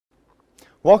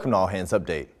Welcome to All Hands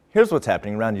Update. Here's what's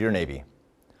happening around your Navy.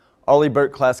 Arleigh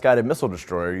Burke-class guided missile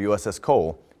destroyer USS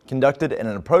Cole conducted an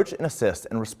approach and assist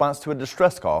in response to a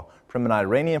distress call from an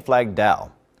Iranian-flagged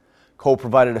Dhow. Cole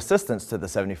provided assistance to the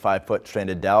 75-foot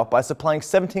stranded Dhow by supplying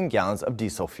 17 gallons of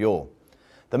diesel fuel.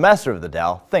 The master of the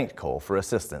Dhow thanked Cole for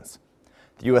assistance.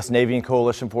 The U.S. Navy and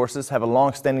coalition forces have a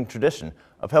long-standing tradition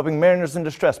of helping mariners in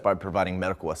distress by providing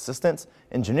medical assistance,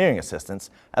 engineering assistance,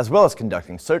 as well as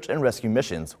conducting search and rescue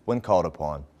missions when called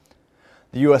upon.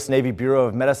 The U.S. Navy Bureau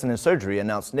of Medicine and Surgery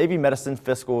announced Navy Medicine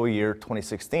Fiscal Year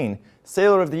 2016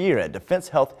 Sailor of the Year at Defense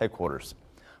Health Headquarters.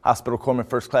 Hospital Corpsman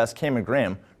First Class Cameron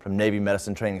Graham from Navy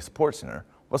Medicine Training Support Center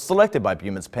was selected by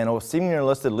BUMED's panel of senior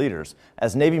enlisted leaders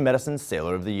as Navy Medicine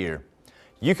Sailor of the Year.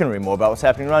 You can read more about what's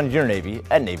happening around your Navy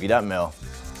at Navy.mil.